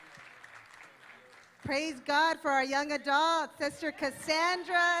Praise God for our young adults. Sister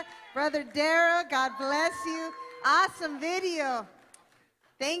Cassandra, Brother Darrell, God bless you. Awesome video.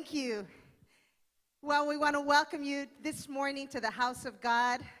 Thank you. Well, we want to welcome you this morning to the house of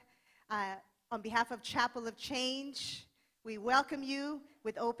God. On behalf of Chapel of Change, we welcome you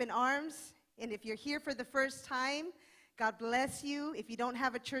with open arms. And if you're here for the first time, God bless you. If you don't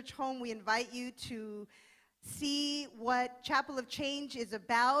have a church home, we invite you to see what Chapel of Change is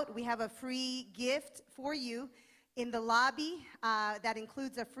about. We have a free gift for you in the lobby that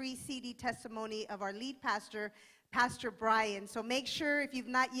includes a free CD testimony of our lead pastor, Pastor Brian. So make sure, if you've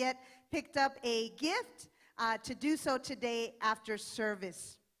not yet picked up a gift, to do so today after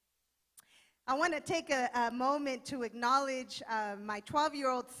service. I want to take a moment to acknowledge my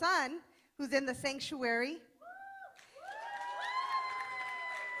 12-year-old son who's in the sanctuary.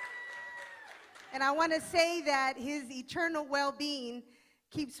 And I want to say that his eternal well-being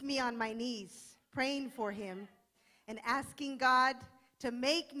keeps me on my knees, praying for him and asking God to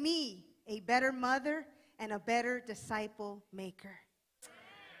make me a better mother and a better disciple maker.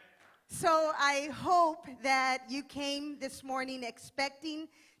 So I hope that you came this morning expecting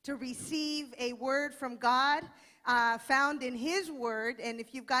to receive a word from God found in His Word. And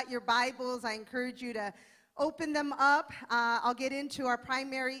if you've got your Bibles, I encourage you to open them up. I'll get into our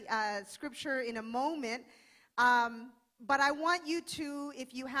primary scripture in a moment. But I want you to,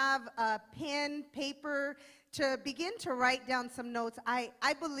 if you have a pen, paper, to begin to write down some notes.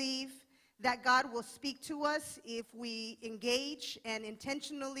 I believe that God will speak to us if we engage and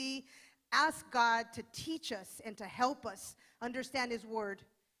intentionally ask God to teach us and to help us understand His Word.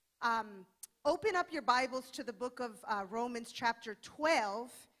 Open up your Bibles to the book of Romans chapter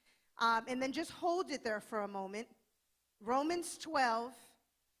 12. And then just hold it there for a moment. Romans 12,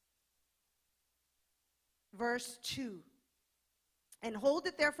 verse 2. And hold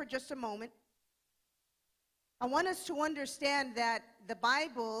it there for just a moment. I want us to understand that the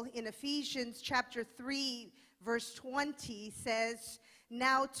Bible in Ephesians chapter 3, verse 20 says,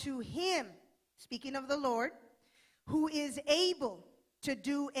 "Now to Him," speaking of the Lord, "who is able to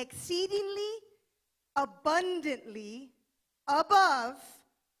do exceedingly abundantly above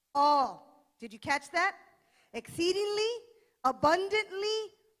all." Did you catch that? Exceedingly,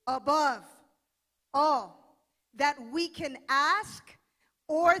 abundantly, above all that we can ask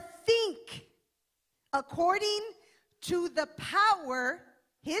or think, according to the power,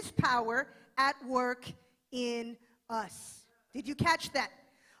 His power at work in us. Did you catch that?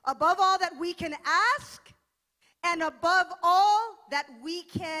 Above all that we can ask and above all that we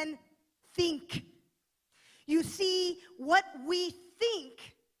can think. You see, what we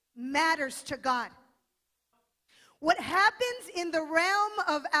think matters to God. What happens in the realm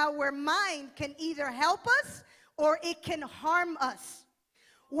of our mind can either help us or it can harm us.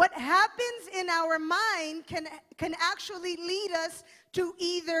 What happens in our mind can actually lead us to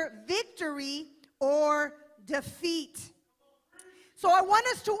either victory or defeat. So I want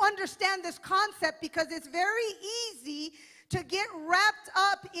us to understand this concept because it's very easy to get wrapped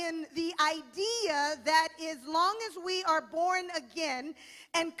up in the idea that as long as we are born again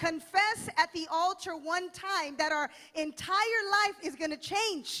and confess at the altar one time that our entire life is going to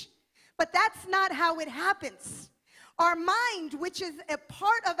change. But that's not how it happens. Our mind, which is a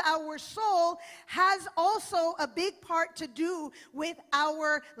part of our soul, has also a big part to do with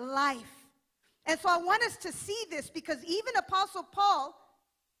our life. And so I want us to see this because even Apostle Paul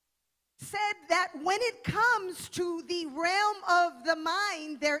said that when it comes to the realm of the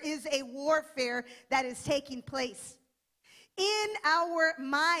mind, there is a warfare that is taking place in our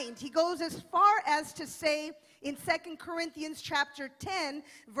mind. He goes as far as to say in 2 Corinthians chapter 10,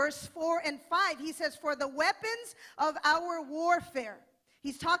 verse 4 and 5, he says, "For the weapons of our warfare,"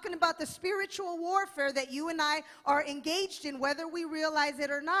 he's talking about the spiritual warfare that you and I are engaged in, whether we realize it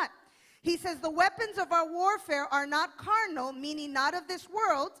or not. He says, "The weapons of our warfare are not carnal," meaning not of this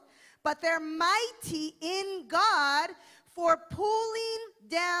world, "but they're mighty in God for pulling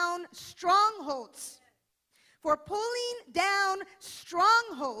down strongholds." For pulling down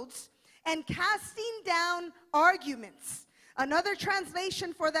strongholds and casting down arguments. Another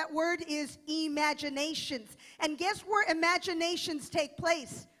translation for that word is imaginations. And guess where imaginations take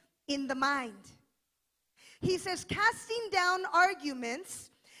place? In the mind. He says, casting down arguments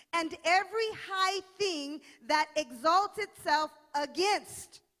and every high thing that exalts itself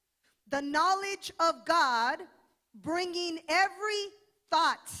against the knowledge of God, bringing every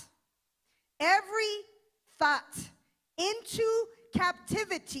thought into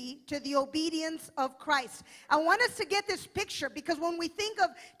captivity to the obedience of Christ. I want us to get this picture, because when we think of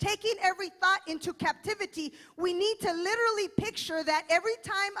taking every thought into captivity, we need to literally picture that every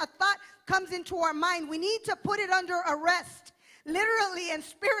time a thought comes into our mind, we need to put it under arrest, literally and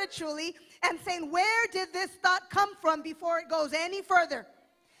spiritually, and saying, where did this thought come from before it goes any further?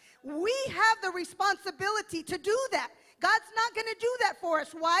 We have the responsibility to do that. God's not going to do that for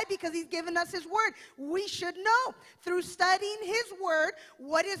us. Why? Because he's given us his word. We should know through studying his word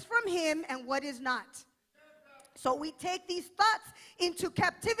what is from him and what is not. So we take these thoughts into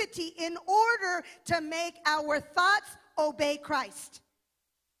captivity in order to make our thoughts obey Christ.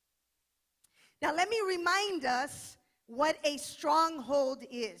 Now let me remind us what a stronghold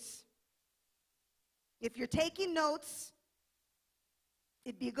is. If you're taking notes,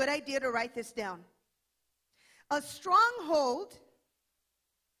 it'd be a good idea to write this down. A stronghold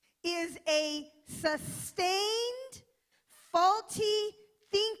is a sustained, faulty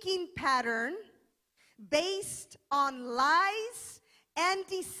thinking pattern based on lies and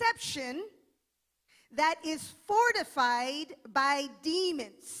deception that is fortified by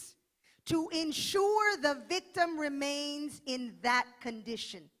demons to ensure the victim remains in that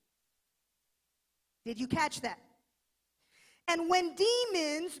condition. Did you catch that? And when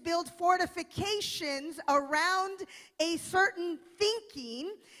demons build fortifications around a certain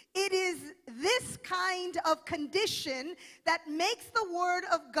thinking, it is this kind of condition that makes the word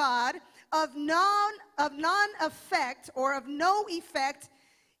of God of non-effect or of no effect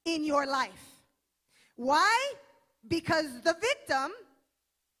in your life. Why? Because the victim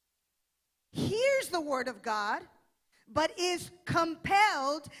hears the word of God, but is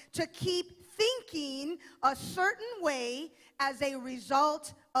compelled to keep thinking a certain way as a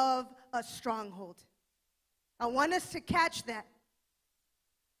result of a stronghold. I want us to catch that.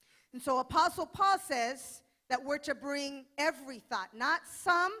 And so Apostle Paul says that we're to bring every thought, not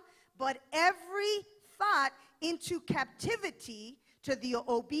some, but every thought into captivity to the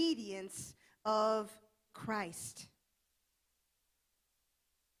obedience of Christ.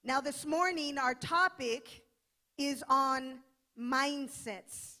 Now this morning our topic is on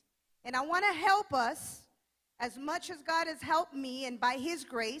mindsets. And I want to help us, as much as God has helped me, and by his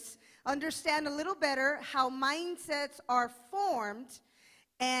grace, understand a little better how mindsets are formed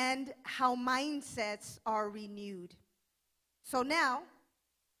and how mindsets are renewed. So now,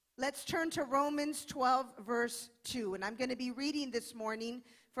 let's turn to Romans 12, verse 2. And I'm going to be reading this morning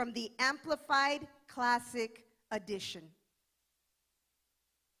from the Amplified Classic Edition.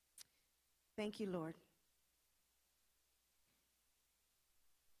 Thank you, Lord.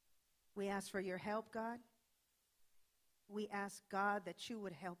 We ask for your help, God. We ask, God, that you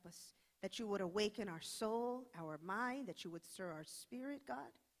would help us, that you would awaken our soul, our mind, that you would stir our spirit,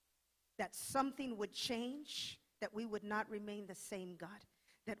 God, that something would change, that we would not remain the same, God,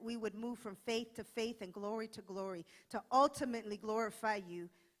 that we would move from faith to faith and glory to glory to ultimately glorify you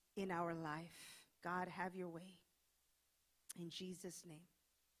in our life. God, have your way. In Jesus' name.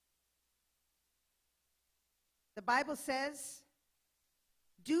 The Bible says,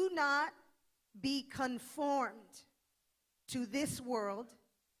 do not be conformed to this world,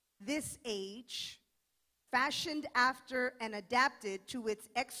 this age, fashioned after and adapted to its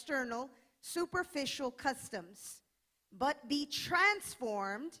external, superficial customs, but be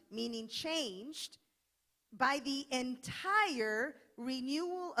transformed, meaning changed, by the entire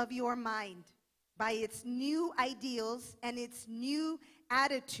renewal of your mind, by its new ideals and its new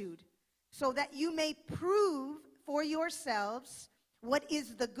attitude, so that you may prove for yourselves what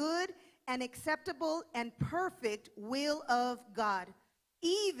is the good and acceptable and perfect will of God,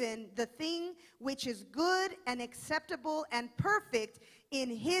 even the thing which is good and acceptable and perfect in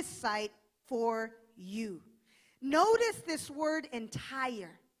his sight for you. Notice this word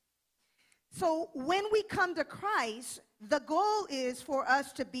entire. So when we come to Christ, the goal is for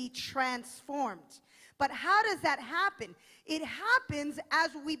us to be transformed. But how does that happen? It happens as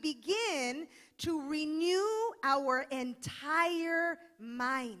we begin to renew our entire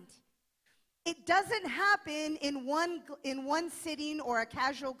mind. It doesn't happen in one sitting or a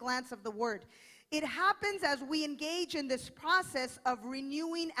casual glance of the word. It happens as we engage in this process of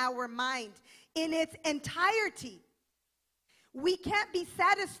renewing our mind in its entirety. We can't be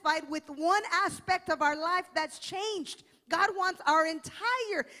satisfied with one aspect of our life that's changed. God wants our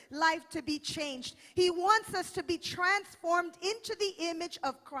entire life to be changed. He wants us to be transformed into the image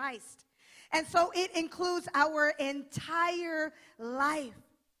of Christ. And so it includes our entire life.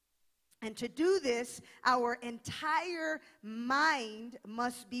 And to do this, our entire mind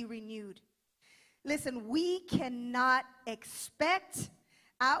must be renewed. Listen, we cannot expect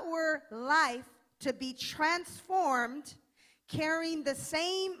our life to be transformed, carrying the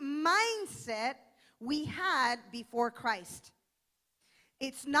same mindset we had before Christ.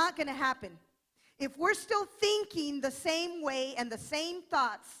 It's not going to happen. If we're still thinking the same way and the same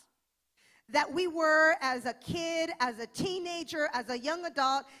thoughts that we were as a kid, as a teenager, as a young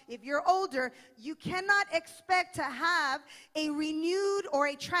adult, if you're older, you cannot expect to have a renewed or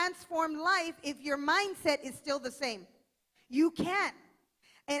a transformed life if your mindset is still the same. You can't.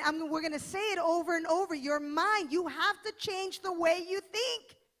 And we're going to say it over and over. Your mind, you have to change the way you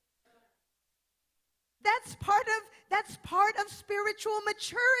think. That's part of spiritual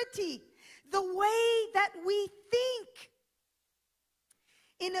maturity, the way that we think.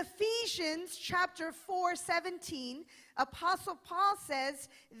 In Ephesians chapter 4:17, Apostle Paul says,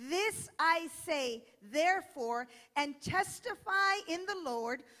 "This I say, therefore, and testify in the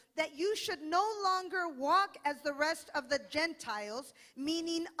Lord, that you should no longer walk as the rest of the Gentiles,"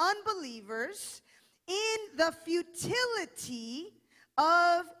 meaning unbelievers, "in the futility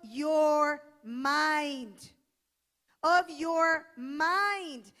of your mind." Of your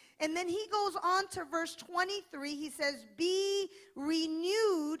mind. And then he goes on to verse 23. He says, "Be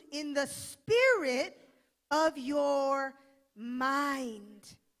renewed in the spirit of your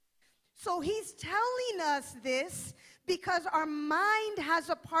mind." So he's telling us this because our mind has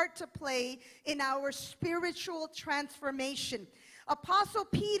a part to play in our spiritual transformation. Apostle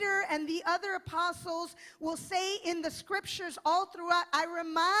Peter and the other apostles will say in the scriptures all throughout, "I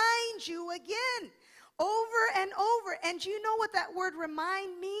remind you again," over and over. And you know what that word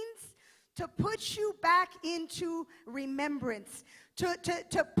remind means? To put you back into remembrance.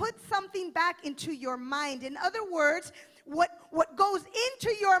 To put something back into your mind. In other words, what goes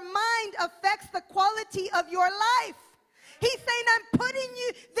into your mind affects the quality of your life. He's saying, I'm putting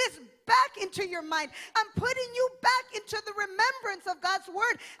you this back into your mind. I'm putting you back into the remembrance of God's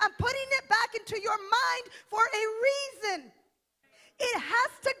word. I'm putting it back into your mind for a reason. It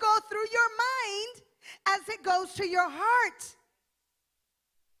has to go through your mind as it goes to your heart.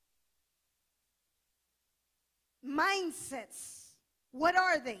 Mindsets. What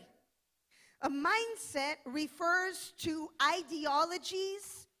are they? A mindset refers to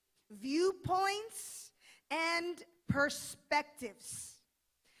ideologies, viewpoints, and perspectives.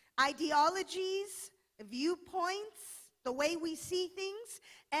 Ideologies, viewpoints, the way we see things,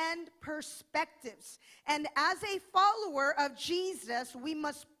 and perspectives. And as a follower of Jesus, we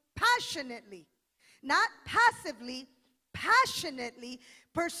must passionately, not passively, passionately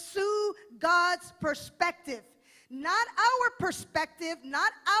pursue God's perspective. Not our perspective,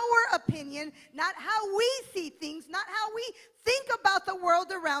 not our opinion, not how we see things, not how we think about the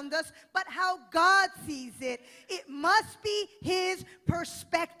world around us, but how God sees it. It must be his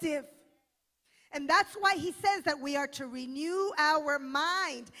perspective. And that's why he says that we are to renew our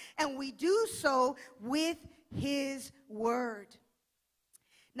mind, and we do so with his word.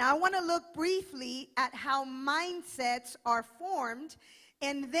 Now, I want to look briefly at how mindsets are formed,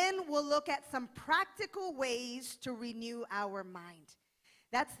 and then we'll look at some practical ways to renew our mind.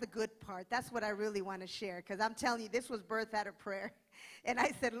 That's the good part. That's what I really want to share, because I'm telling you, this was birthed out of prayer. And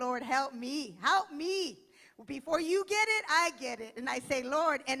I said, Lord, help me. Help me. Before you get it, I get it. And I say,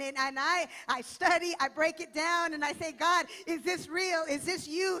 Lord, and I study, I break it down, and I say, God, is this real? Is this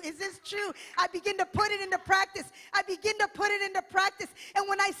you? Is this true? I begin to put it into practice. I begin to put it into practice. And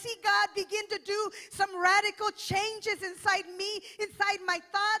when I see God begin to do some radical changes inside me, inside my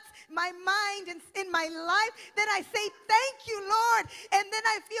thoughts, my mind, and in my life, then I say, thank you, Lord. And then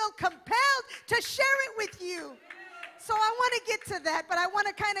I feel compelled to share it with you. So I want to get to that, but I want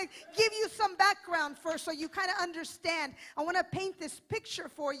to kind of give you some background first so you kind of understand. I want to paint this picture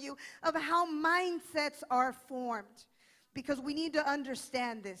for you of how mindsets are formed, because we need to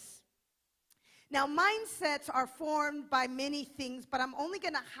understand this. Now, mindsets are formed by many things, but I'm only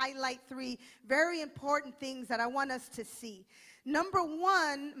going to highlight three very important things that I want us to see. Number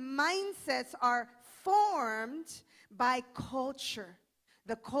one, mindsets are formed by culture.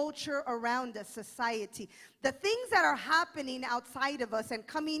 The culture around us, society. The things that are happening outside of us and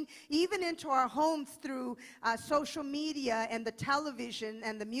coming even into our homes through social media and the television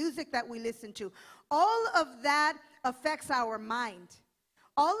and the music that we listen to, all of that affects our mind.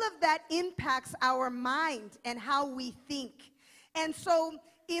 All of that impacts our mind and how we think. And so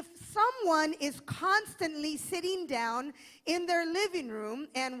if someone is constantly sitting down in their living room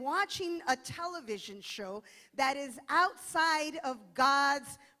and watching a television show that is outside of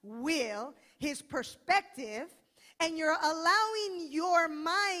God's will, his perspective, and you're allowing your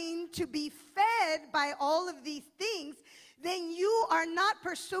mind to be fed by all of these things, then you are not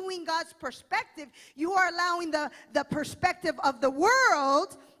pursuing God's perspective. You are allowing the perspective of the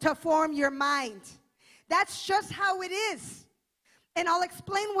world to form your mind. That's just how it is. And I'll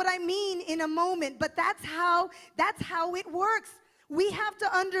explain what I mean in a moment, but that's how it works. We have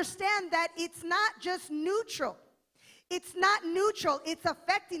to understand that it's not just neutral. It's not neutral. It's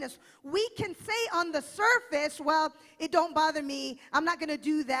affecting us. We can say on the surface, well, it don't bother me. I'm not going to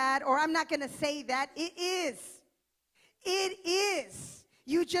do that, or I'm not going to say that. It is. It is.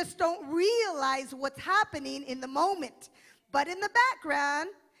 You just don't realize what's happening in the moment. But in the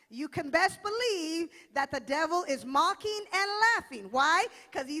background, you can best believe that the devil is mocking and laughing. Why?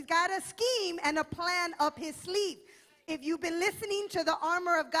 Because he's got a scheme and a plan up his sleeve. If you've been listening to the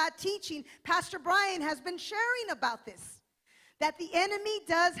Armor of God teaching, Pastor Brian has been sharing about this, that the enemy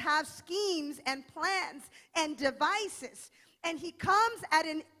does have schemes and plans and devices, and he comes at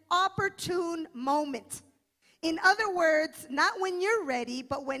an opportune moment. In other words, not when you're ready,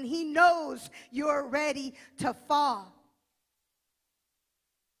 but when he knows you're ready to fall.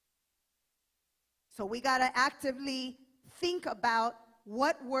 So we got to actively think about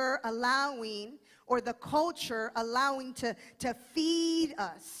what we're allowing, or the culture allowing to feed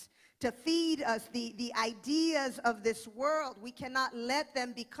us, the ideas of this world. We cannot let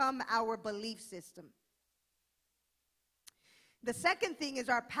them become our belief system. The second thing is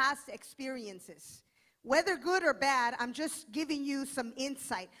our past experiences. Whether good or bad, I'm just giving you some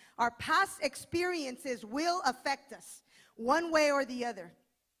insight. Our past experiences will affect us one way or the other.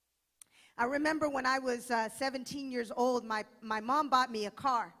 I remember when I was 17 years old, my mom bought me a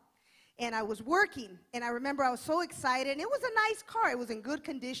car. And I was working, and I remember I was so excited. And it was a nice car. It was in good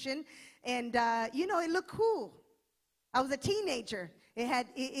condition, and it looked cool. I was a teenager.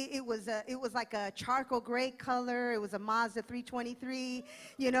 It was like a charcoal gray color. It was a Mazda 323.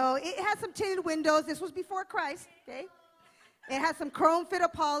 It had some tinted windows. This was before Christ. Okay, it had some chrome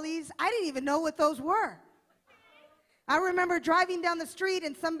Fittipaldis. I didn't even know what those were. I remember driving down the street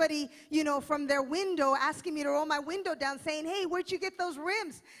and somebody, from their window asking me to roll my window down, saying, "Hey, where'd you get those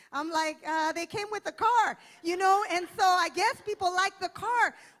rims?" I'm like, they came with the car, and so I guess people like the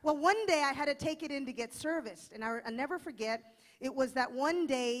car. Well, one day I had to take it in to get serviced, and I never forget, it was that one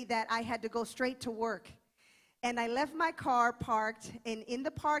day that I had to go straight to work. And I left my car parked in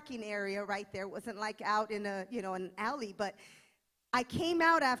the parking area right there. It wasn't like out in an alley, but I came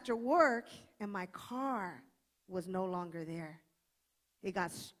out after work, and my car was no longer there. It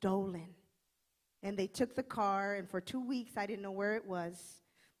got stolen. And they took the car, and for 2 weeks I didn't know where it was,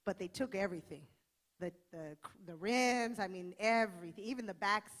 but they took everything. The rims, everything, even the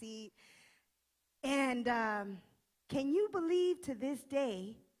back seat. And can you believe to this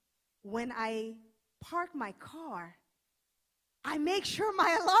day, when I park my car, I make sure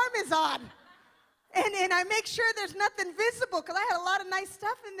my alarm is on. And I make sure there's nothing visible, because I had a lot of nice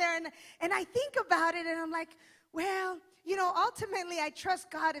stuff in there. And I think about it, and I'm like, well, ultimately I trust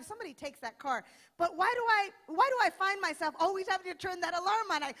God if somebody takes that car. But why do I find myself always having to turn that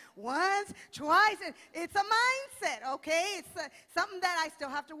alarm on? Once, twice, and it's a mindset, okay? It's something that I still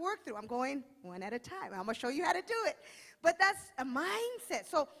have to work through. I'm going one at a time. I'm going to show you how to do it. But that's a mindset.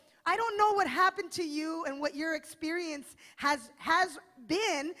 So I don't know what happened to you and what your experience has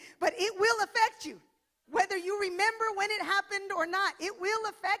been, but it will affect you. Whether you remember when it happened or not, it will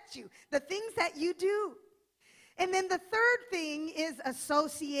affect you. The things that you do. And then the third thing is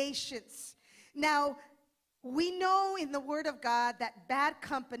associations. Now, we know in the Word of God that bad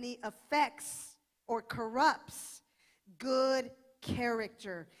company affects or corrupts good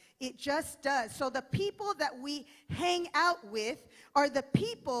character. It just does. So the people that we hang out with are the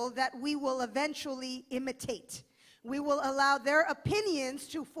people that we will eventually imitate. We will allow their opinions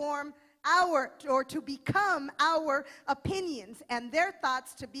to form to become our opinions, and their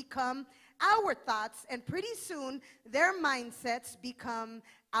thoughts to become our thoughts, and pretty soon their mindsets become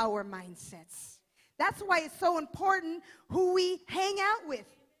our mindsets. That's why it's so important who we hang out with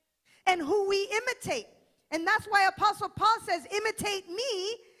and who we imitate. And that's why Apostle Paul says, imitate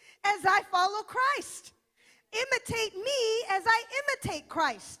me as I follow Christ. Imitate me as I imitate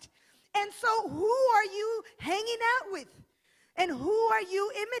Christ. And so who are you hanging out with? And who are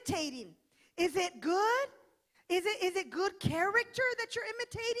you imitating? Is it good? Is it good character that you're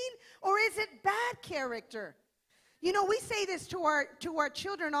imitating, or is it bad character? We say this to our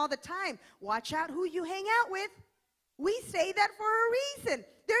children all the time. Watch out who you hang out with. We say that for a reason.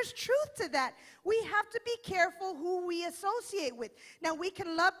 There's truth to that. We have to be careful who we associate with. Now, we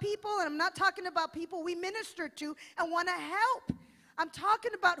can love people, and I'm not talking about people we minister to and want to help. I'm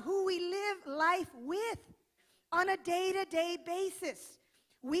talking about who we live life with on a day-to-day basis.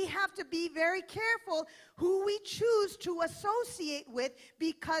 We have to be very careful who we choose to associate with,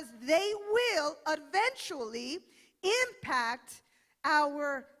 because they will eventually impact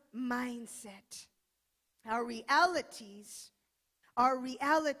our mindset. Our realities our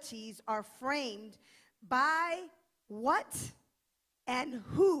realities are framed by what and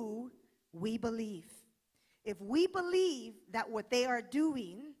who we believe. If we believe that what they are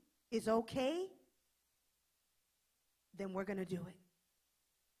doing is okay, then we're going to do it.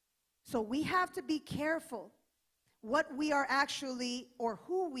 So we have to be careful what we are actually, or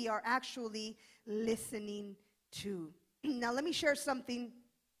who we are actually listening to. Now let me share something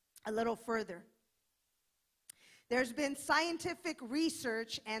a little further. There's been scientific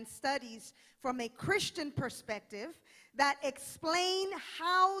research and studies from a Christian perspective that explain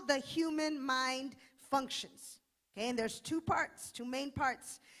how the human mind functions. Okay, and there's two main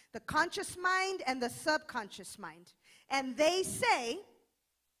parts, the conscious mind and the subconscious mind. And they say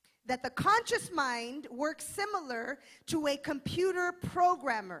that the conscious mind works similar to a computer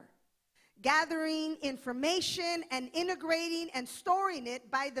programmer, gathering information and integrating and storing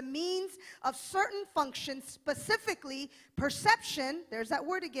it by the means of certain functions, specifically perception, there's that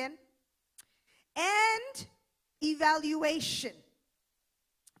word again, and evaluation.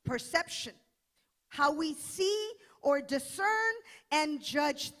 Perception, how we see or discern and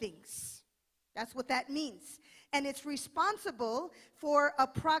judge things. That's what that means. And it's responsible for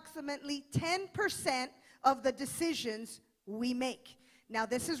approximately 10% of the decisions we make. Now,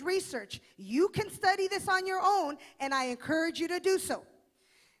 this is research. You can study this on your own, and I encourage you to do so.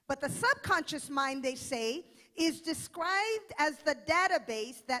 But the subconscious mind, they say, is described as the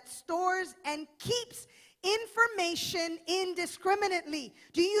database that stores and keeps information indiscriminately.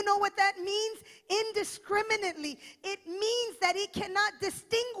 Do you know what that means? Indiscriminately. It means that it cannot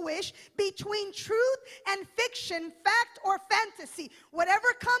distinguish between truth and fiction, fact or fantasy. Whatever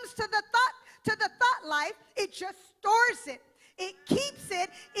comes to the thought life, it just stores it. It keeps it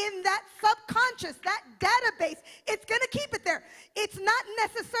in that subconscious, that database. It's going to keep it there. It's not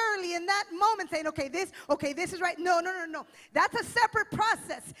necessarily in that moment saying, okay, this is right. No. That's a separate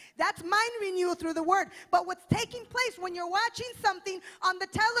process. That's mind renewal through the word. But what's taking place when you're watching something on the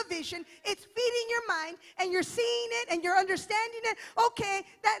television, it's feeding your mind and you're seeing it and you're understanding it. Okay,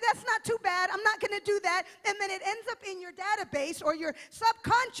 that's not too bad. I'm not going to do that. And then it ends up in your database or your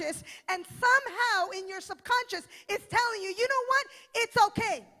subconscious, and somehow in your subconscious, it's telling you, you know what? It's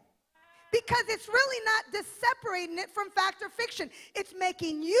okay. Because it's really not separating it from fact or fiction. It's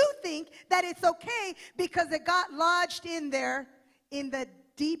making you think that it's okay because it got lodged in there in the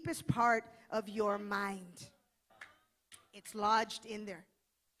deepest part of your mind. It's lodged in there.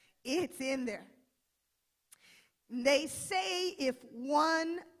 It's in there. They say if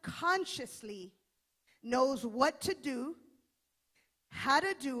one consciously knows what to do, how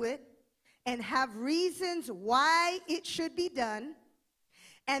to do it, and have reasons why it should be done,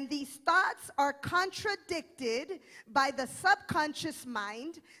 and these thoughts are contradicted by the subconscious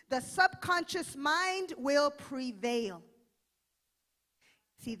mind, the subconscious mind will prevail.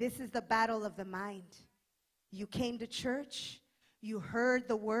 See, this is the battle of the mind. You came to church, you heard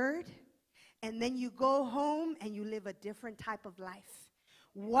the word, and then you go home and you live a different type of life.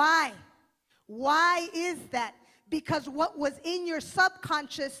 Why? Why is that? Because what was in your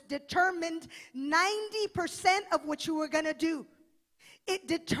subconscious determined 90% of what you were going to do. It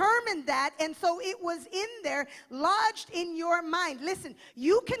determined that, and so it was in there, lodged in your mind. Listen,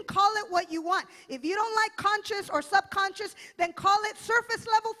 you can call it what you want. If you don't like conscious or subconscious, then call it surface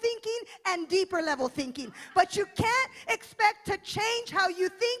level thinking and deeper level thinking. But you can't expect to change how you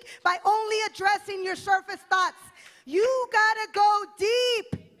think by only addressing your surface thoughts. You gotta go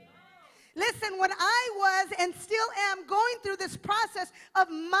deep. Listen, when I was and still am going through this process of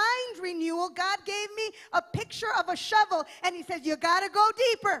mind renewal, God gave me a picture of a shovel, and he said, you got to go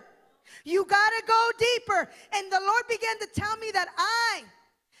deeper. You got to go deeper. And the Lord began to tell me that I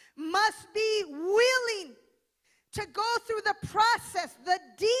must be willing to go through the process, the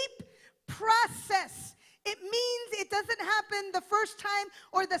deep process. It means it doesn't happen the first time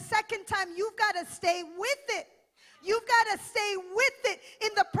or the second time. You've got to stay with it. You've got to stay with it in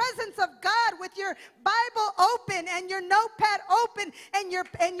the presence of God with your Bible open and your notepad open and your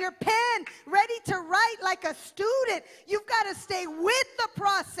pen ready to write like a student. You've got to stay with the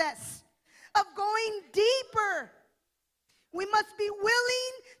process of going deeper. We must be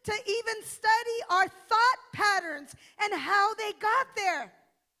willing to even study our thought patterns and how they got there.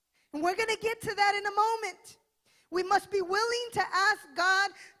 And we're going to get to that in a moment. We must be willing to ask God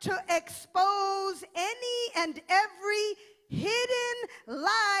to expose any and every hidden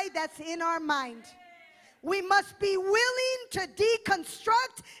lie that's in our mind. We must be willing to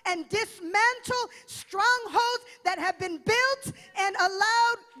deconstruct and dismantle strongholds that have been built and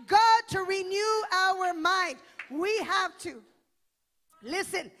allowed God to renew our mind. We have to.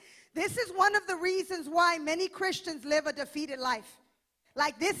 Listen, this is one of the reasons why many Christians live a defeated life.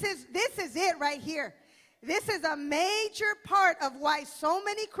 Like this is it right here. This is a major part of why so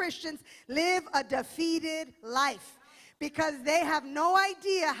many Christians live a defeated life, because they have no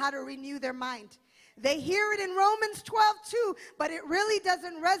idea how to renew their mind. They hear it in Romans 12 too, but it really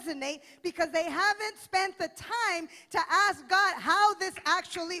doesn't resonate because they haven't spent the time to ask God how this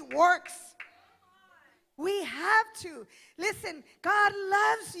actually works. We have to. Listen, God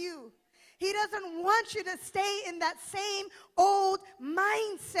loves you. He doesn't want you to stay in that same old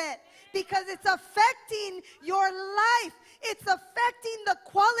mindset because it's affecting your life. It's affecting the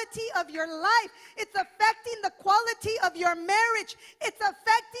quality of your life. It's affecting the quality of your marriage. It's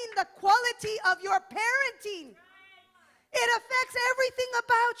affecting the quality of your parenting. It affects everything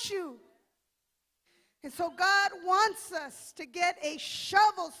about you. And so God wants us to get a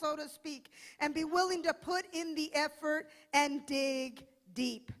shovel, so to speak, and be willing to put in the effort and dig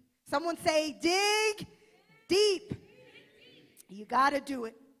deep. Someone say, dig deep. You got to do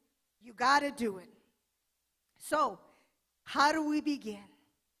it. You got to do it. So, how do we begin?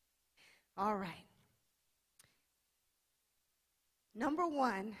 All right. Number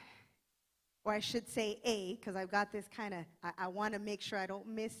one, or I should say A, because I've got this kind of, I want to make sure I don't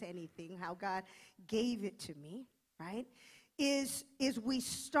miss anything, how God gave it to me, right? Is we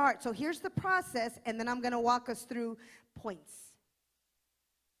start. So here's the process, and then I'm going to walk us through points.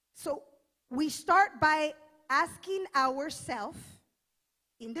 So we start by asking ourselves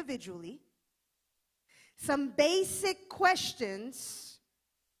individually some basic questions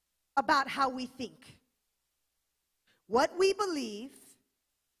about how we think, what we believe,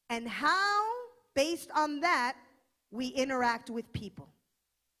 and how, based on that, we interact with people.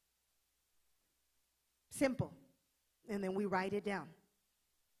 Simple. And then we write it down.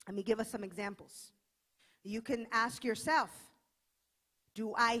 Let me give us some examples. You can ask yourself,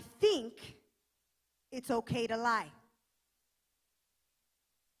 do I think it's okay to lie?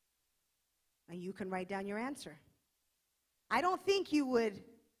 And you can write down your answer. I don't think you would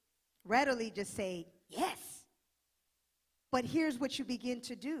readily just say, yes. But here's what you begin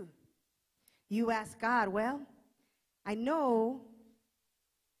to do. You ask God, well, I know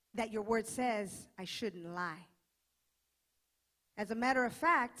that your word says I shouldn't lie. As a matter of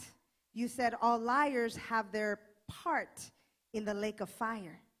fact, you said all liars have their part in the lake of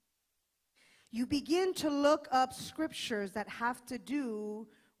fire. You begin to look up scriptures that have to do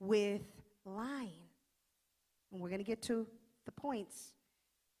with lying. And we're going to get to the points.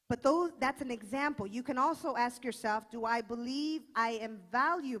 But that's an example. You can also ask yourself, do I believe I am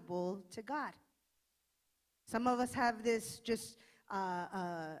valuable to God? Some of us have this just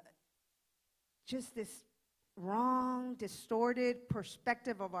this wrong, distorted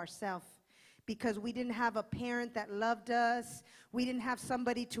perspective of ourselves because we didn't have a parent that loved us. We didn't have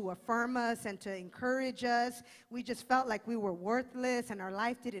somebody to affirm us and to encourage us. We just felt like we were worthless and our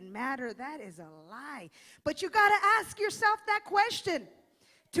life didn't matter. That is a lie. But you got to ask yourself that question.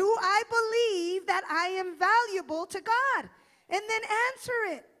 Do I believe that I am valuable to God? And then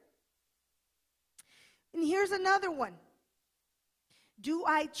answer it. And here's another one. Do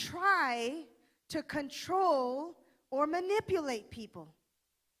I try to control or manipulate people?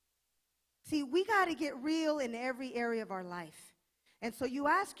 See, we got to get real in every area of our life. And so you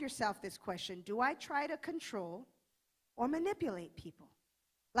ask yourself this question, do I try to control or manipulate people?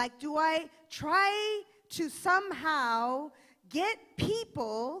 Like, do I try to somehow get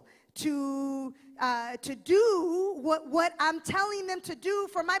people to do what I'm telling them to do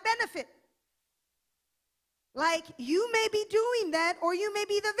for my benefit? Like, you may be doing that or you may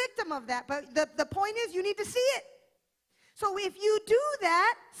be the victim of that, but the point is you need to see it. So if you do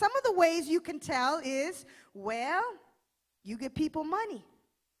that, some of the ways you can tell is, well, you give people money.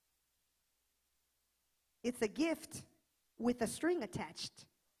 It's a gift with a string attached,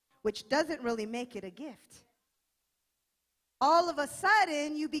 which doesn't really make it a gift. All of a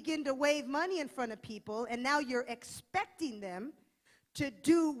sudden, you begin to wave money in front of people, and now you're expecting them to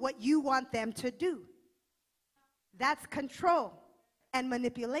do what you want them to do. That's control and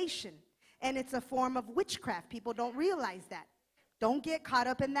manipulation. And it's a form of witchcraft. People don't realize that. Don't get caught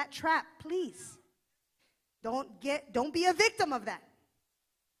up in that trap, please. Don't be a victim of that.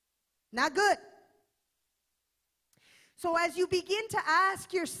 Not good. So as you begin to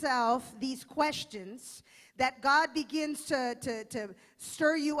ask yourself these questions that God begins to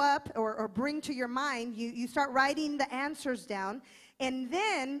stir you up or bring to your mind, you start writing the answers down. And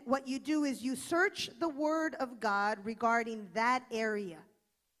then what you do is you search the Word of God regarding that area.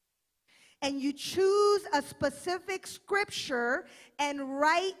 And you choose a specific scripture and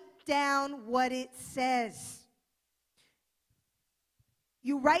write down what it says.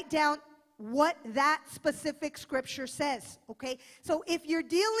 You write down what that specific scripture says, okay? So if you're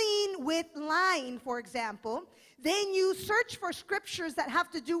dealing with lying, for example, then you search for scriptures that have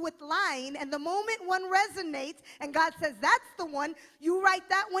to do with lying, and the moment one resonates and God says that's the one, you write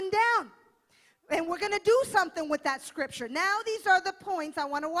that one down. And we're going to do something with that scripture. Now these are the points I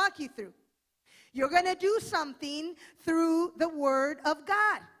want to walk you through. You're going to do something through the Word of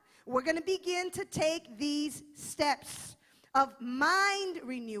God. We're going to begin to take these steps of mind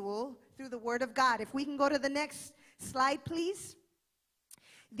renewal through the Word of God. If we can go to the next slide, please.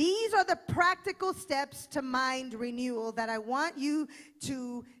 These are the practical steps to mind renewal that I want you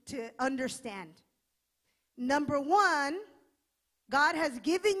to understand. Number one, God has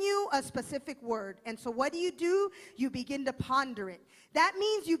given you a specific word. And so what do? You begin to ponder it. That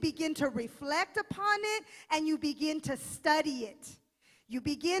means you begin to reflect upon it and you begin to study it. You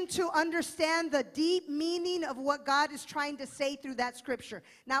begin to understand the deep meaning of what God is trying to say through that scripture.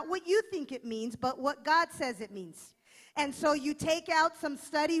 Not what you think it means, but what God says it means. And so you take out some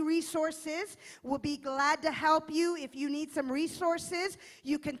study resources. We'll be glad to help you. If you need some resources,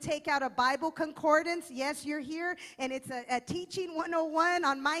 you can take out a Bible concordance. Yes, you're here, and it's a teaching 101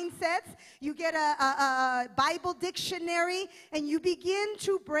 on mindsets. You get a Bible dictionary, and you begin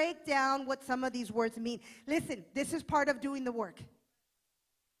to break down what some of these words mean. Listen, this is part of doing the work.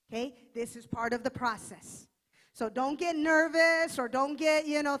 Okay? This is part of the process. So don't get nervous or don't get,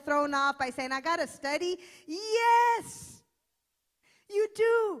 thrown off by saying, I got to study. Yes, you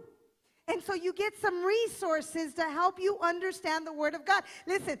do. And so you get some resources to help you understand the Word of God.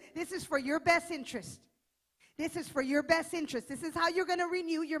 Listen, this is for your best interest. This is for your best interest. This is how you're going to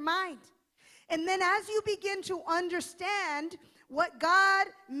renew your mind. And then as you begin to understand what God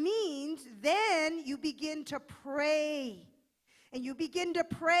means, then you begin to pray. And you begin to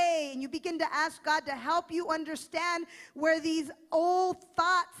pray, and you begin to ask God to help you understand where these old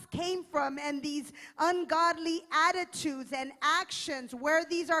thoughts came from and these ungodly attitudes and actions, where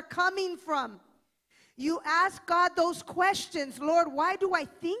these are coming from. You ask God those questions. Lord, why do I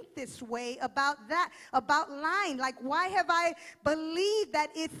think this way about that, about lying? Like, why have I believed that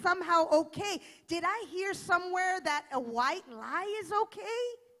it's somehow okay? Did I hear somewhere that a white lie is okay?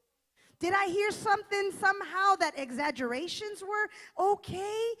 Did I hear something somehow that exaggerations were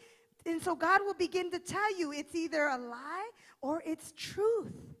okay? And so God will begin to tell you it's either a lie or it's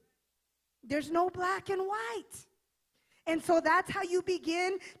truth. There's no black and white. And so that's how you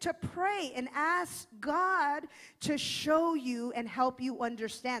begin to pray and ask God to show you and help you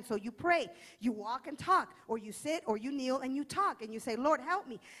understand. So you pray, you walk and talk, or you sit or you kneel and you talk and you say, Lord, help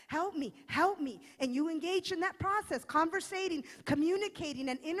me, help me, help me. And you engage in that process, conversating, communicating,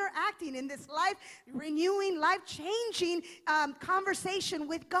 and interacting in this life renewing, life-changing conversation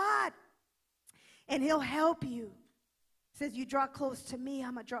with God. And He'll help you. Says, you draw close to me,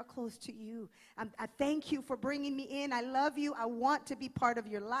 I'm going to draw close to you. I thank you for bringing me in. I love you. I want to be part of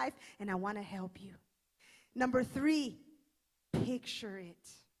your life, and I want to help you. Number 3, picture it.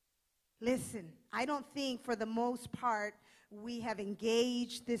 Listen, I don't think for the most part we have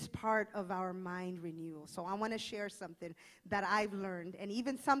engaged this part of our mind renewal. So I want to share something that I've learned, and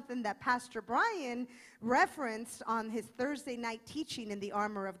even something that Pastor Brian referenced on his Thursday night teaching in the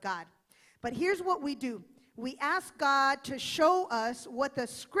Armor of God. But here's what we do. We ask God to show us what the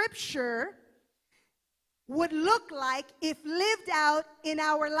scripture would look like if lived out in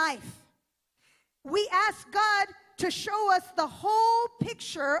our life. We ask God to show us the whole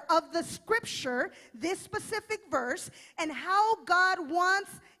picture of the scripture, this specific verse, and how God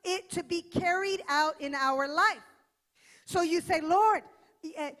wants it to be carried out in our life. So you say, Lord,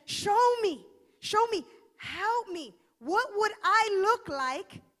 show me, help me. What would I look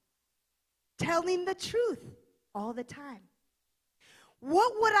like telling the truth all the time?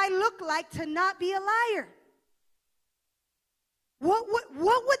 What would I look like to not be a liar? What would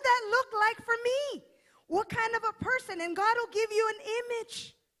that look like for me? What kind of a person? And God will give you an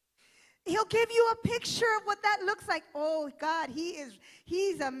image. He'll give you a picture of what that looks like. Oh, God,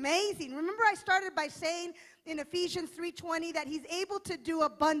 He's amazing. Remember I started by saying in Ephesians 3:20 that He's able to do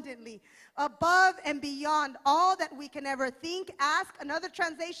abundantly, above and beyond all that we can ever think, ask. Another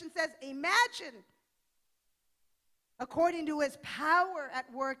translation says, imagine, according to His power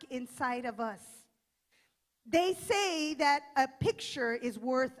at work inside of us. They say that a picture is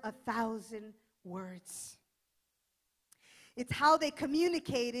worth 1,000 words. It's how they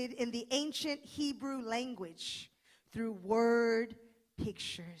communicated in the ancient Hebrew language, through word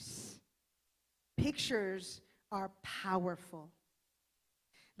pictures. Pictures are powerful.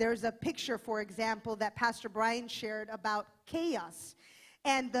 There's a picture, for example, that Pastor Brian shared about chaos.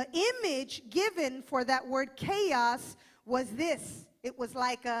 And the image given for that word chaos was this. It was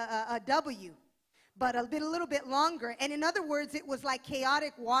like a W, but a little bit longer. And in other words, it was like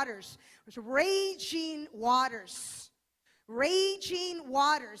chaotic waters. It was raging waters. Raging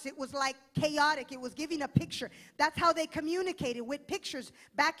waters. It was like chaotic. It was giving a picture. That's how they communicated, with pictures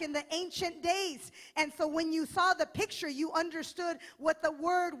back in the ancient days. And so when you saw the picture, you understood what the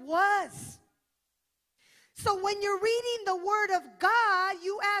word was. So when you're reading the word of God,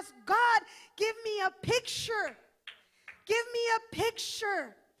 you ask God, give me a picture. Give me a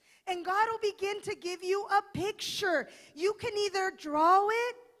picture. And God will begin to give you a picture. You can either draw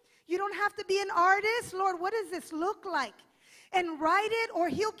it. You don't have to be an artist. Lord, what does this look like? And write it, or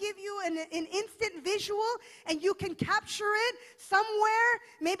he'll give you an instant visual, and you can capture it somewhere,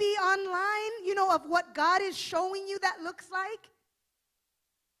 maybe online, of what God is showing you that looks like.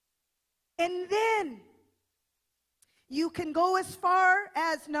 And then you can go as far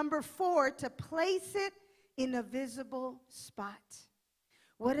as number 4, to place it in a visible spot.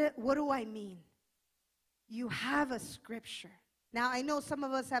 What do I mean? You have a scripture. Now, I know some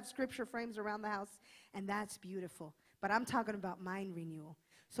of us have scripture frames around the house, and that's beautiful. But I'm talking about mind renewal.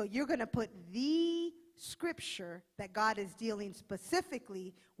 So you're going to put the scripture that God is dealing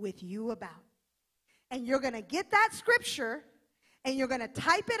specifically with you about. And you're going to get that scripture, and you're going to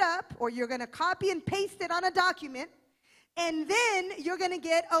type it up, or you're going to copy and paste it on a document. And then you're going to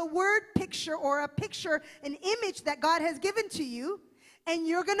get a word picture, or a picture, an image that God has given to you. And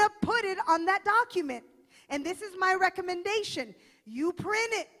you're going to put it on that document. And this is my recommendation. You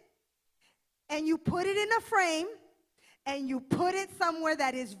print it, and you put it in a frame, and you put it somewhere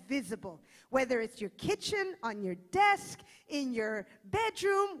that is visible, whether it's your kitchen, on your desk, in your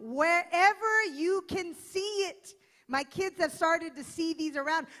bedroom, wherever you can see it. My kids have started to see these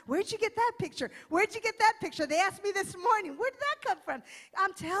around. Where'd you get that picture? Where'd you get that picture? They asked me this morning, where did that come from?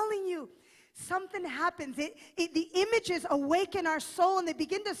 I'm telling you, something happens. The images awaken our soul, and they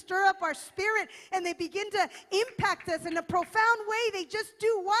begin to stir up our spirit, and they begin to impact us in a profound way. They just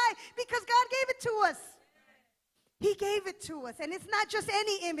do. Why? Because God gave it to us. He gave it to us. And it's not just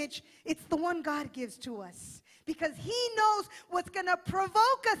any image. It's the one God gives to us. Because he knows what's going to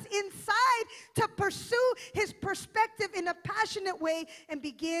provoke us inside to pursue his perspective in a passionate way and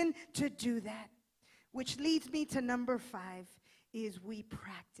begin to do that. Which leads me to number 5, is we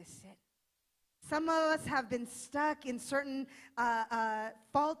practice it. Some of us have been stuck in certain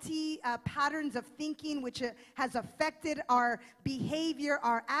faulty patterns of thinking, which has affected our behavior,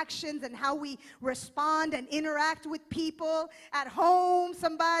 our actions, and how we respond and interact with people at home,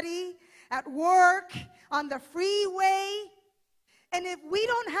 somebody, at work, on the freeway. And if we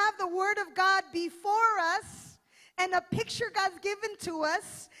don't have the Word of God before us, and a picture God's given to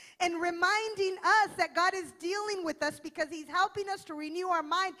us, and reminding us that God is dealing with us because he's helping us to renew our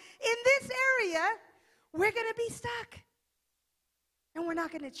mind in this area, we're going to be stuck. And we're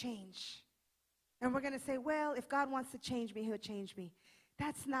not going to change. And we're going to say, well, if God wants to change me, he'll change me.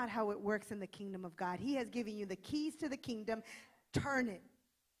 That's not how it works in the kingdom of God. He has given you the keys to the kingdom. Turn it.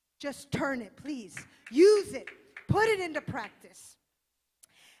 Just turn it, please. Use it. Put it into practice.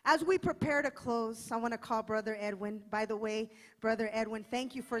 As we prepare to close, I want to call Brother Edwin. By the way, Brother Edwin,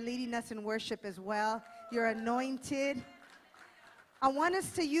 thank you for leading us in worship as well. You're anointed. I want us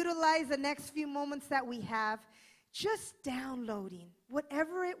to utilize the next few moments that we have, just downloading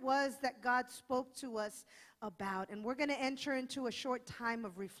whatever it was that God spoke to us about. And we're going to enter into a short time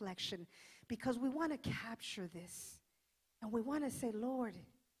of reflection because we want to capture this. And we want to say, Lord,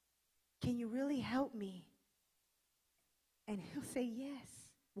 can you really help me? And he'll say yes.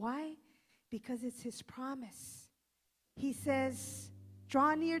 Why? Because it's his promise. He says,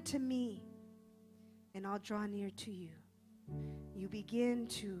 draw near to me, and I'll draw near to you. You begin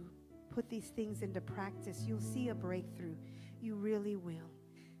to put these things into practice, you'll see a breakthrough. You really will.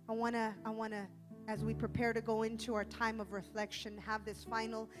 I want to, as we prepare to go into our time of reflection, have this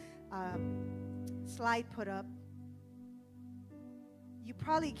final slide put up. You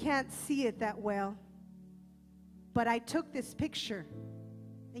probably can't see it that well, but I took this picture.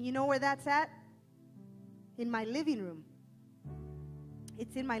 And you know where that's at? In my living room.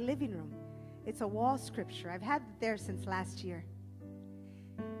 It's in my living room. It's a wall scripture. I've had it there since last year.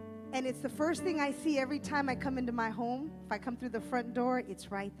 And it's the first thing I see every time I come into my home. If I come through the front door,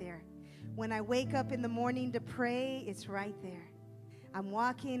 it's right there. When I wake up in the morning to pray, it's right there. I'm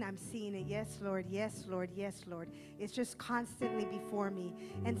walking, I'm seeing it. Yes, Lord, yes, Lord, yes, Lord. It's just constantly before me.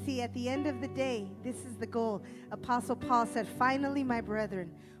 And see, at the end of the day, this is the goal. Apostle Paul said, finally, my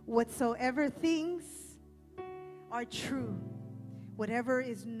brethren, whatsoever things are true, whatever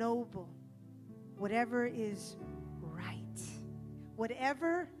is noble, whatever is right,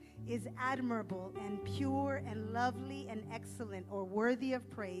 whatever is admirable and pure and lovely and excellent or worthy of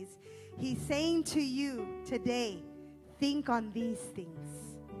praise, he's saying to you today, think on these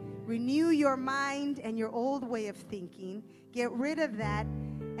things. Renew your mind and your old way of thinking. Get rid of that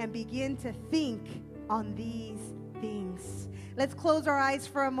and begin to think on these things. Let's close our eyes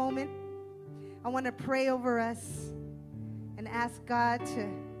for a moment. I want to pray over us and ask God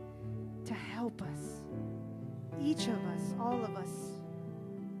to help us. Each of us, all of us,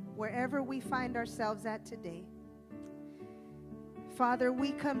 wherever we find ourselves at today. Father,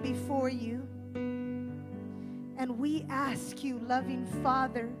 we come before you and we ask you, loving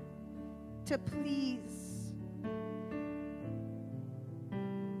Father, to please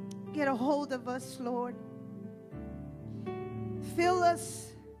get a hold of us, Lord. Fill us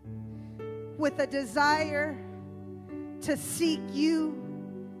with a desire to seek you,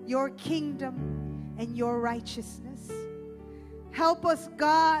 your kingdom, and your righteousness. Help us,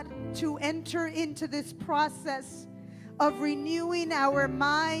 God, to enter into this process of renewing our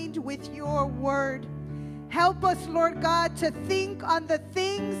mind with your word. Help us, Lord God, to think on the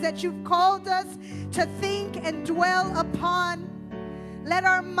things that you've called us to think and dwell upon. Let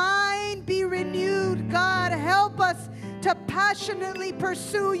our mind be renewed, God. Help us to passionately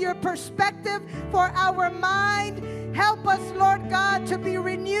pursue your perspective for our mind. Help us, Lord God, to be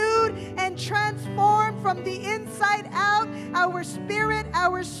renewed and transformed from the inside out, our spirit,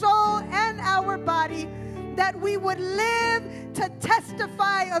 our soul, and our body, that we would live to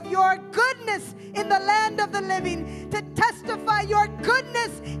testify of your goodness in the land of the living, to testify your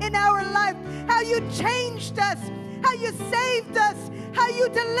goodness in our life, how you changed us, how you saved us, how you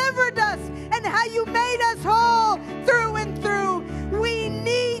delivered us, and how you made us whole through and through. We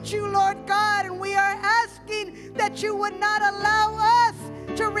need you, Lord God, and we are asking that you would not allow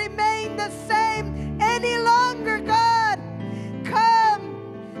us to remain the same any longer, God.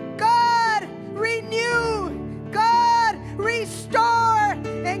 Come, God, renew, God, restore,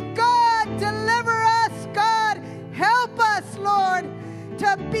 and God, deliver us, God. Help us, Lord,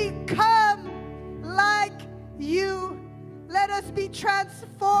 to become like you. Let us be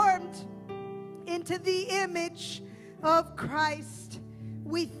transformed into the image of Christ.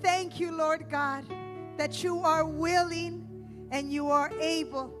 We thank you, Lord God, that you are willing and you are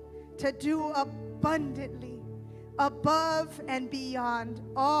able to do abundantly, above and beyond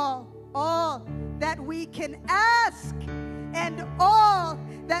all that we can ask and all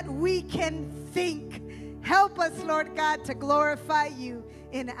that we can think. Help us, Lord God, to glorify you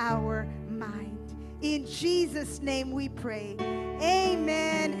in our mind. In Jesus' name we pray.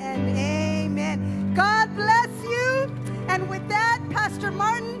 Amen and amen. God bless you. And with that, Pastor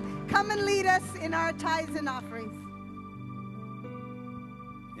Martin, come and lead us in our tithes and offerings.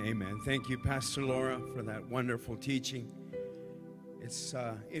 Amen. Thank you, Pastor Laura, for that wonderful teaching. It's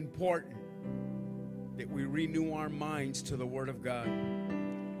important that we renew our minds to the Word of God.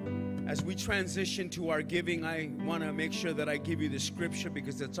 As we transition to our giving, I want to make sure that I give you the scripture,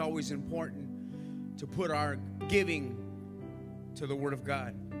 because it's always important to put our giving to the Word of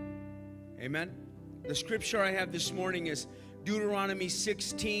God. Amen. The scripture I have this morning is Deuteronomy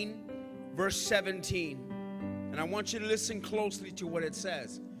 16, verse 17. And I want you to listen closely to what it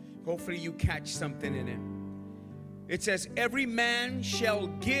says. Hopefully you catch something in it. It says, every man shall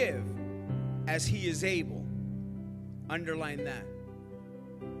give as he is able. Underline that.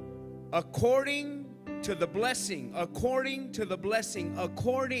 According to the blessing, according to the blessing,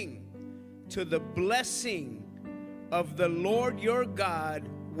 according to the blessing of the Lord your God,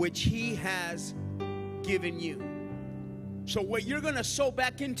 which he has given you. So what you're going to sow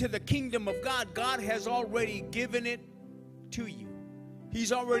back into the kingdom of God, God has already given it to you.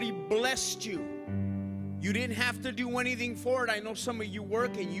 He's already blessed you. You didn't have to do anything for it. I know some of you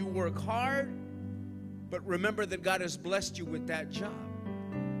work and you work hard, but remember that God has blessed you with that job.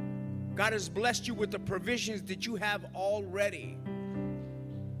 God has blessed you with the provisions that you have already.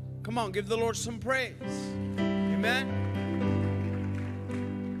 Come on, give the Lord some praise. Amen.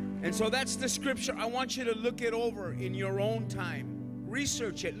 And so that's the scripture. I want you to look it over in your own time.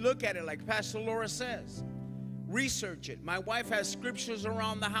 Research it. Look at it like Pastor Laura says. Research it. My wife has scriptures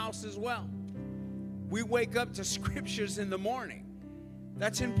around the house as well. We wake up to scriptures in the morning.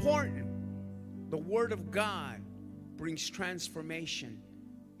 That's important. The Word of God brings transformation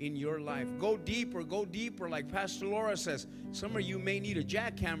in your life. Go deeper, like Pastor Laura says. Some of you may need a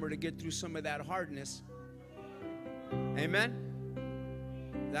jackhammer to get through some of that hardness. Amen?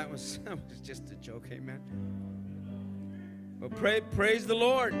 That was just a joke, amen? But praise the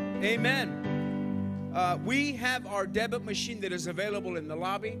Lord, amen. We have our debit machine that is available in the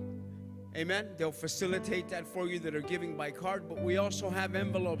lobby. Amen. They'll facilitate that for you that are giving by card. But we also have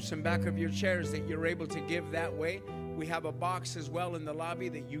envelopes in back of your chairs that you're able to give that way. We have a box as well in the lobby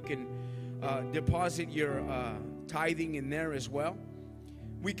that you can deposit your tithing in there as well.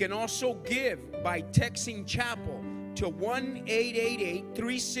 We can also give by texting chapel to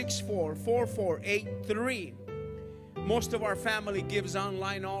 1-888-364-4483. Most of our family gives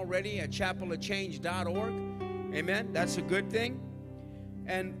online already at chapelofchange.org. Amen. That's a good thing.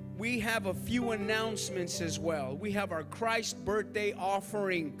 And we have a few announcements as well. We have our Christ birthday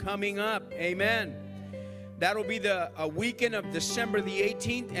offering coming up. Amen. That'll be the weekend of December the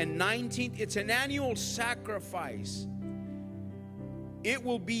 18th and 19th. It's an annual sacrifice. It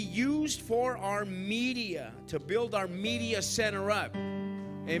will be used for our media, to build our media center up.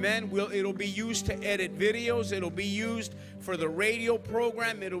 Amen. It'll be used to edit videos. It'll be used for the radio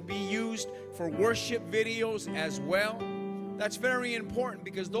program. It'll be used for worship videos as well. That's very important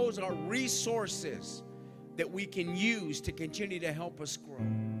because those are resources that we can use to continue to help us grow.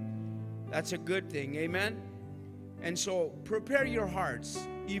 That's a good thing. Amen. And so prepare your hearts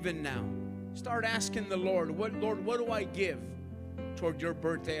even now. Start asking the Lord, Lord, what do I give toward your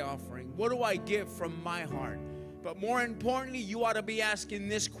birthday offering? What do I give from my heart? But more importantly, you ought to be asking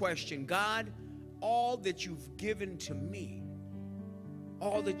this question: God, all that you've given to me,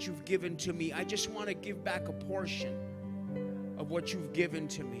 I just want to give back a portion of what you've given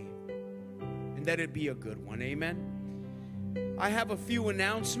to me. And that it'd be a good one. Amen. I have a few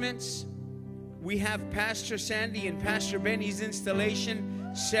announcements. We have Pastor Sandy and Pastor Benny's installation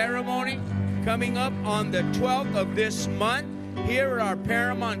ceremony coming up on the 12th of this month here at our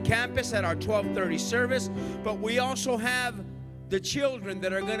Paramount campus at our 12:30 service. But we also have the children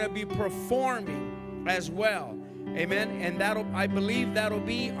that are going to be performing as well. Amen. And I believe that'll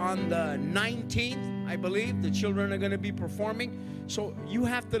be on the 19th. I believe the children are going to be performing. So you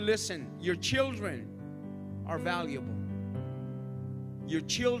have to listen. Your children are valuable. Your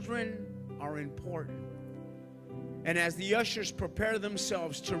children are important. And as the ushers prepare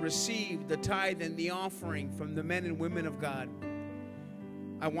themselves to receive the tithe and the offering from the men and women of God,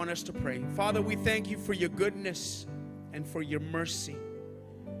 I want us to pray. Father, we thank you for your goodness and for your mercy.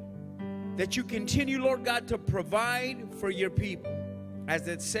 That you continue, Lord God, to provide for your people, as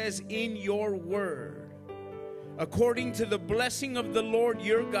it says in your word, according to the blessing of the Lord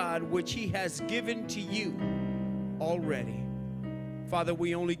your God, which he has given to you already. Father,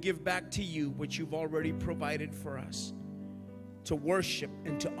 we only give back to you what you've already provided for us, to worship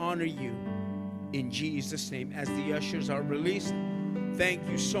and to honor you in Jesus' name. As the ushers are released, thank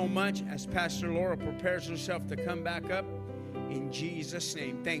you so much. As Pastor Laura prepares herself to come back up, in Jesus'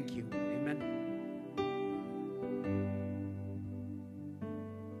 name, thank you. Amen.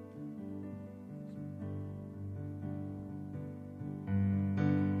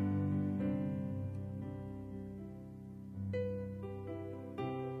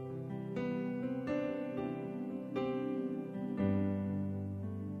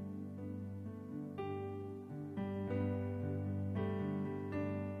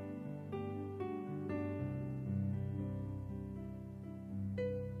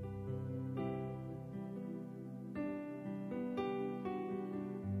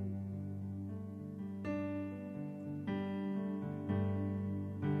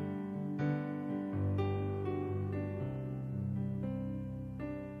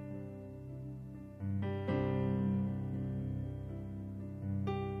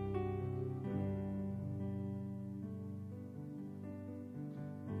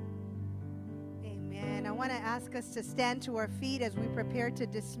 I want to ask us to stand to our feet as we prepare to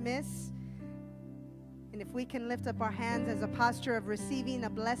dismiss. And if we can lift up our hands as a posture of receiving a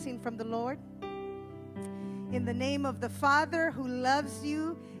blessing from the Lord. In the name of the Father who loves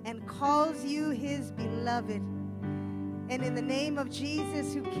you and calls you his beloved. And in the name of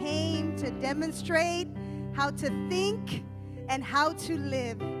Jesus, who came to demonstrate how to think and how to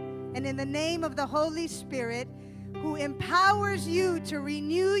live. And in the name of the Holy Spirit, who empowers you to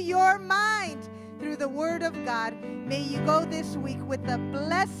renew your mind through the Word of God, may you go this week with the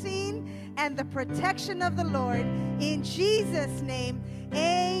blessing and the protection of the Lord. In Jesus' name,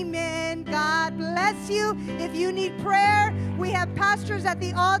 amen. God bless you. If you need prayer, we have pastors at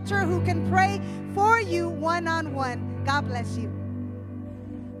the altar who can pray for you one-on-one. God bless you.